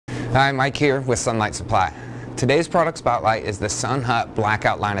Hi, Mike here with Sunlight Supply. Today's product spotlight is the Hut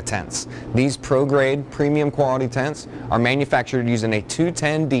Blackout line of tents. These pro-grade, premium quality tents are manufactured using a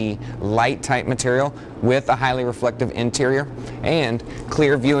 210D light type material with a highly reflective interior and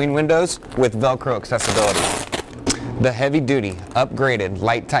clear viewing windows with Velcro accessibility. The heavy-duty, upgraded,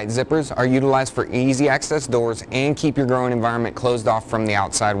 light-tight zippers are utilized for easy access doors and keep your growing environment closed off from the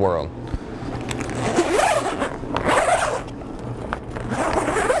outside world.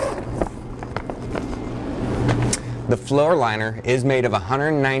 The floor liner is made of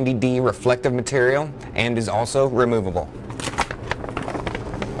 190D reflective material and is also removable.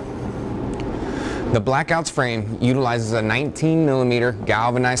 The Blackouts frame utilizes a 19mm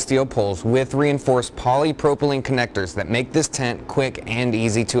galvanized steel poles with reinforced polypropylene connectors that make this tent quick and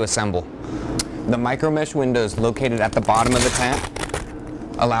easy to assemble. The micro mesh windows located at the bottom of the tent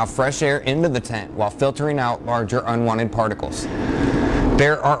allow fresh air into the tent while filtering out larger unwanted particles.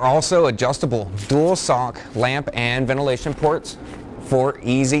 There are also adjustable dual sock lamp and ventilation ports for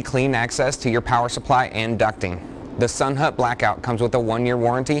easy clean access to your power supply and ducting. The Hut Blackout comes with a 1-year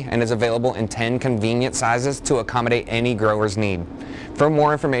warranty and is available in 10 convenient sizes to accommodate any grower's need. For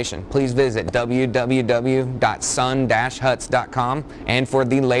more information, please visit www.sun-huts.com, and for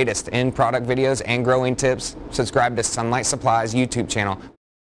the latest in product videos and growing tips, subscribe to Sunlight Supply's YouTube channel